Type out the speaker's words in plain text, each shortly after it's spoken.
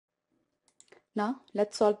Now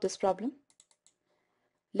let's solve this problem.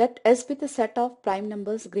 Let S be the set of prime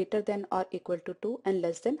numbers greater than or equal to 2 and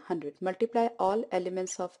less than 100. Multiply all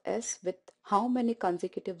elements of S with how many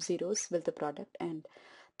consecutive zeros will the product end.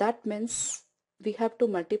 That means we have to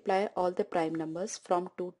multiply all the prime numbers from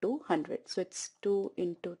 2 to 100. So it's 2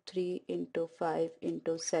 into 3 into 5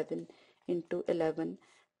 into 7 into 11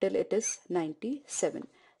 till it is 97.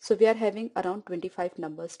 So we are having around 25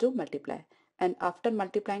 numbers to multiply. And after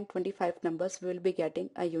multiplying 25 numbers, we will be getting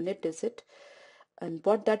a unit digit. And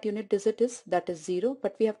what that unit digit is, that is 0,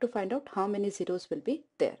 but we have to find out how many zeros will be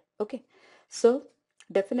there. Okay, so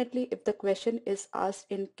definitely if the question is asked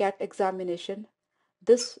in CAT examination,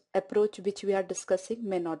 this approach which we are discussing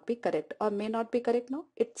may not be correct, or may not be correct. No,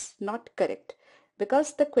 it's not correct,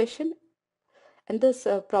 because the question and this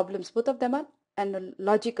problems, both of them are and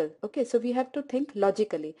logical. Okay, so we have to think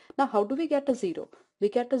logically. Now how do we get a 0? We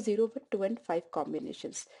get a 0 with 2 and 5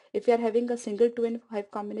 combinations. If we are having a single 2 and 5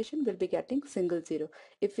 combination, we'll be getting single 0.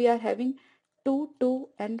 If we are having 2, 2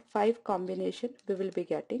 and 5 combination, we will be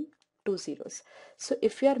getting 2 zeros. So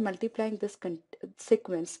if we are multiplying this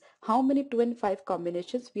sequence, how many 2 and 5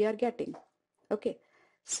 combinations we are getting? Okay,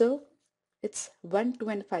 so it's 1, 2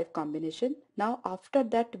 and 5 combination. Now after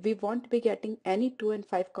that we won't be getting any 2 and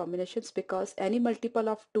 5 combinations, because any multiple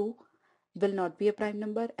of 2 will not be a prime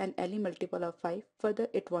number, and any multiple of 5 further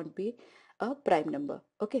it won't be a prime number.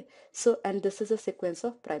 Okay, so and this is a sequence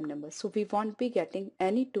of prime numbers, so we won't be getting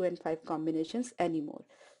any 2 and 5 combinations anymore.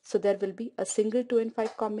 So there will be a single 2 and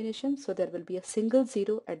 5 combination, so there will be a single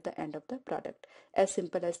 0 at the end of the product. As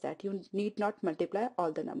simple as that. You need not multiply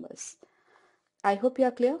all the numbers. I hope you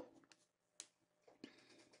are clear.